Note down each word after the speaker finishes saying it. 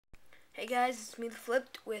Hey guys, it's me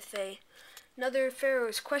TheFlipt with another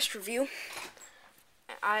Pharos quest review.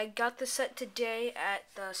 I got the set today at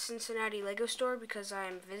the Cincinnati Lego store because I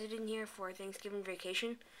am visiting here for Thanksgiving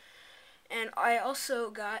vacation. And I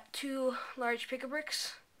also got 2 large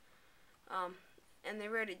pick-a-bricks, and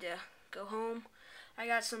they're ready to go home. I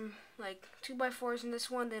got some like 2x4s in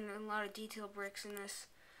this one, then a lot of detail bricks in this.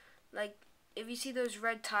 Like, if you see those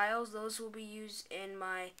red tiles, those will be used in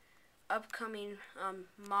my upcoming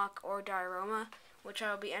mock or diorama, which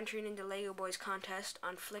I will be entering into Lego Boys contest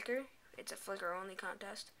on Flickr. It's a Flickr only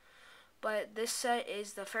contest. But this set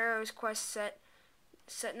is the Pharos quest set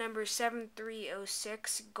number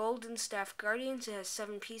 7306, Golden Staff Guardians. It has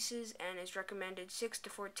 7 pieces and is recommended 6 to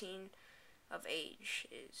 14 of age.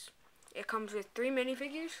 It comes with 3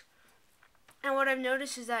 minifigures, and what I've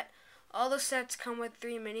noticed is that all the sets come with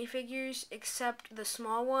 3 minifigures except the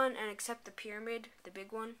small one and except the pyramid, the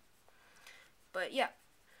big one. But yeah,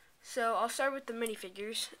 so I'll start with the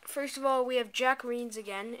minifigures. First of all, we have Jack Reens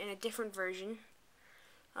again in a different version.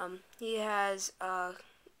 He has a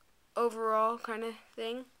overall kind of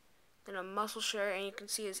thing and a muscle shirt, and you can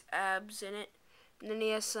see his abs in it. And then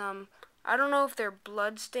he has some, I don't know if they're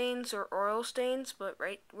blood stains or oil stains, but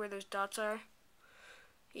right where those dots are.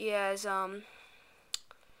 He has a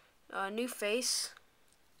new face.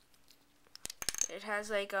 It has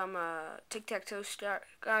like a tic-tac-toe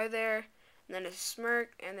guy there, and then a smirk,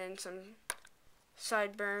 and then some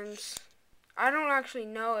sideburns. I don't actually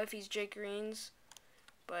know if he's Jake Reens,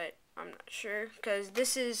 but I'm not sure, because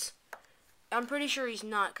this is, I'm pretty sure he's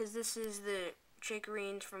not, because this is the Jake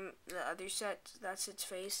Reens from the other set. That's its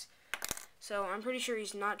face. So I'm pretty sure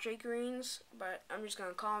he's not Jake Reens, but I'm just going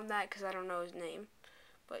to call him that because I don't know his name.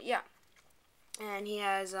 But yeah, and he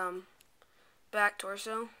has back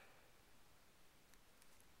torso.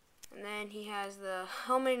 And then he has the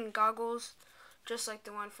helmet and goggles, just like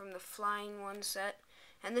the one from the Flying One set.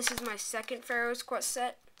 And this is my second Pharos quest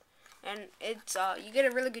set, and it's you get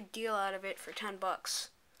a really good deal out of it for $10.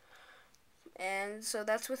 And so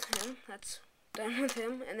that's with him. That's done with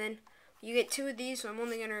him. And then you get 2 of these, so I'm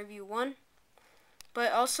only gonna review 1.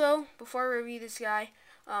 But also, before I review this guy,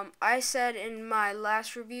 I said in my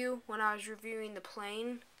last review when I was reviewing the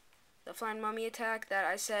plane, the Flying Mummy Attack, that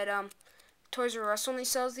I said Toys R Us only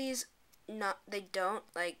sells these. No, they don't.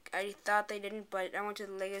 Like, I thought they didn't, but I went to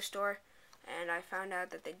the Lego store and I found out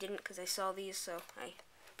that they didn't because I saw these, so I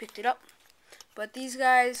picked it up. But these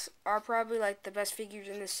guys are probably like the best figures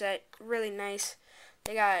in this set. Really nice.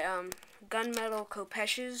 They got gunmetal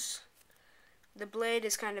kopeshes. The blade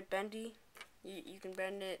is kind of bendy. You can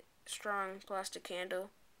bend it. Strong plastic handle.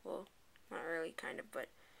 Well, not really, kind of, but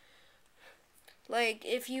like,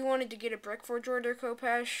 if you wanted to get a brick forge order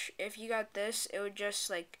Kopesh, if you got this, it would just,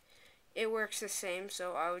 like, it works the same,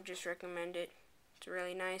 so I would just recommend it. It's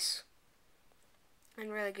really nice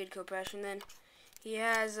and really good Kopesh. And then he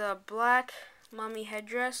has a black mummy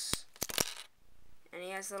headdress, and he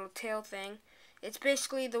has a little tail thing. It's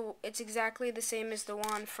basically it's exactly the same as the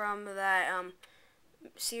one from that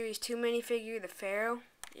Series 2 minifigure, the Pharaoh,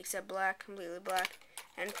 except black, completely black.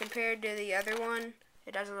 And compared to the other one,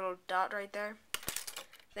 it has a little dot right there.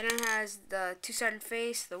 Then it has the 2-sided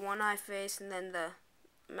face, the 1-eye face, and then the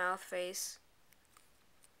mouth face.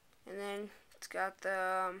 And then it's got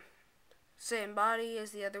the same body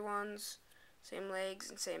as the other ones, same legs,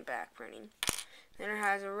 and same back printing. Then it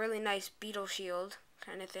has a really nice beetle shield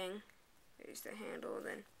kind of thing. Here's the handle,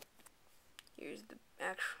 then here's the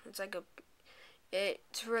actual,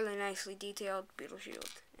 it's really nicely detailed beetle shield.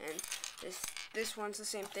 And this one's the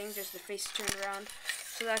same thing, just the face is turned around.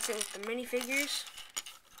 So that's it with the minifigures.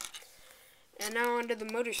 And now onto the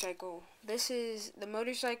motorcycle. The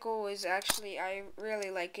motorcycle is actually, I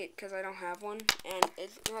really like it because I don't have one, and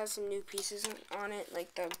it has some new pieces on it,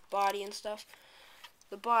 like the body and stuff.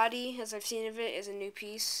 The body, as I've seen of it, is a new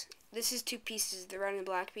piece. This is 2 pieces, the red and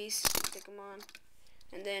black piece. You stick them on,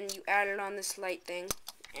 and then you add it on this light thing,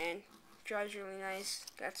 and it drives really nice.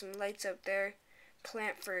 Got some lights up there,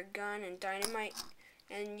 clamp for a gun and dynamite,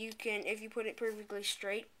 and you can, if you put it perfectly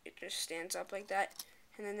straight, it just stands up like that.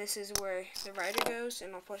 And then this is where the rider goes,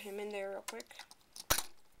 and I'll put him in there real quick.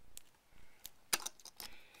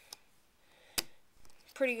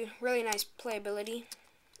 Really nice playability.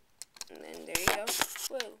 And then there you go.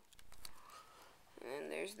 Whoa. And then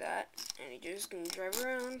there's that. And he just can drive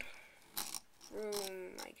around.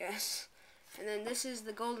 Room, I guess. And then this is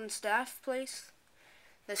the golden staff place.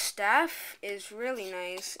 The staff is really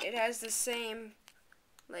nice. It has the same,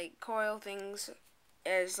 like, coil things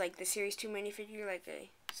as like the Series 2 minifigure, like I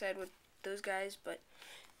said with those guys, but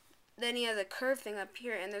then he has a curved thing up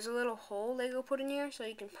here, and there's a little hole Lego put in here, so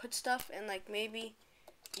you can put stuff, and like maybe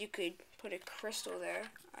you could put a crystal there.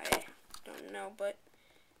 I don't know, but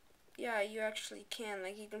yeah, you actually can.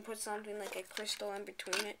 Like, you can put something like a crystal in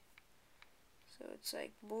between it. So it's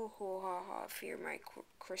like, boo hoo ha ha, fear my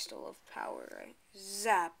crystal of power, right?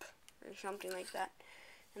 Zap, or something like that.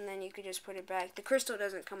 And then you could just put it back. The crystal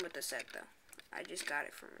doesn't come with the set, though. I just got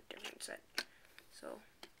it from a different set. So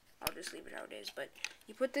I'll just leave it how it is. But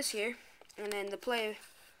you put this here, and then the play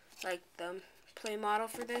model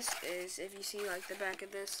for this is, if you see like the back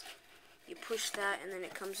of this, you push that and then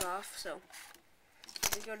it comes off. So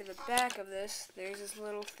if you go to the back of this, there's this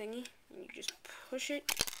little thingy, and you just push it,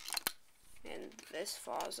 and this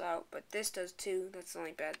falls out. But this does too. That's the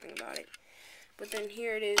only bad thing about it. But then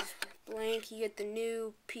here it is, blank. You get the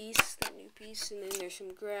new piece, and then there's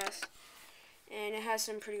some grass, and it has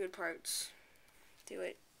some pretty good parts to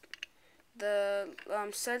it. The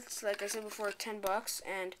set's, like I said before, $10,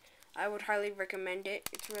 and I would highly recommend it.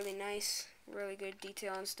 It's really nice, really good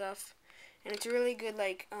detail and stuff, and it's a really good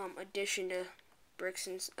addition to bricks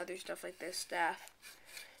and other stuff like this, staff.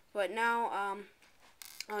 But now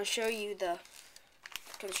I'll show you the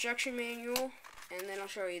construction manual, and then I'll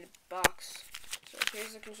show you the box. So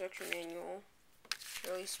here's the construction manual,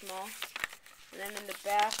 really small, and then in the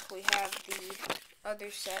back we have the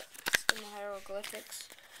other set in the hieroglyphics.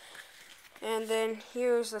 And then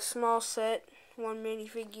here's the small set, 1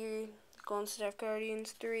 minifigure, Golden Staff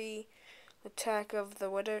Guardians, 3, Attack of the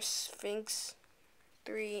Weather Sphinx,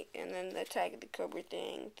 3, and then the Attack of the Cobra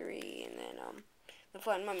Thing, 3, and then the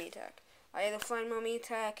Flying Mummy Attack. I have the Flying Mummy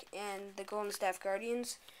Attack and the Golden Staff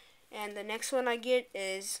Guardians, and the next one I get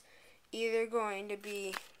is either going to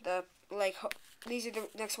be the, these are the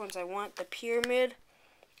next ones I want, the Pyramid,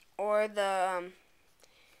 or the,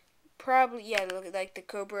 probably, yeah, like the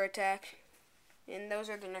Cobra Attack. And those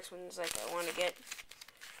are the next ones I want to get.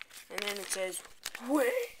 And then it says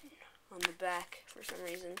win on the back for some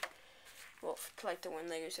reason. Well, like the one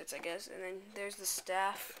Lego sets, I guess. And then there's the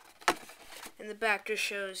staff. And the back just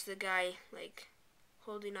shows the guy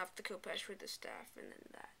holding up the Kopesh with the staff, and then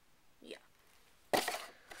that. Yeah.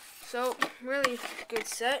 So really good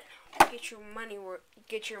set. Get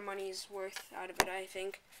your money's worth out of it, I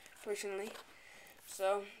think, personally.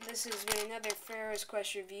 So, this has been another Pharos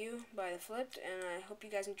Quest review by TheFlipt, and I hope you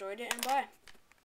guys enjoyed it, and bye.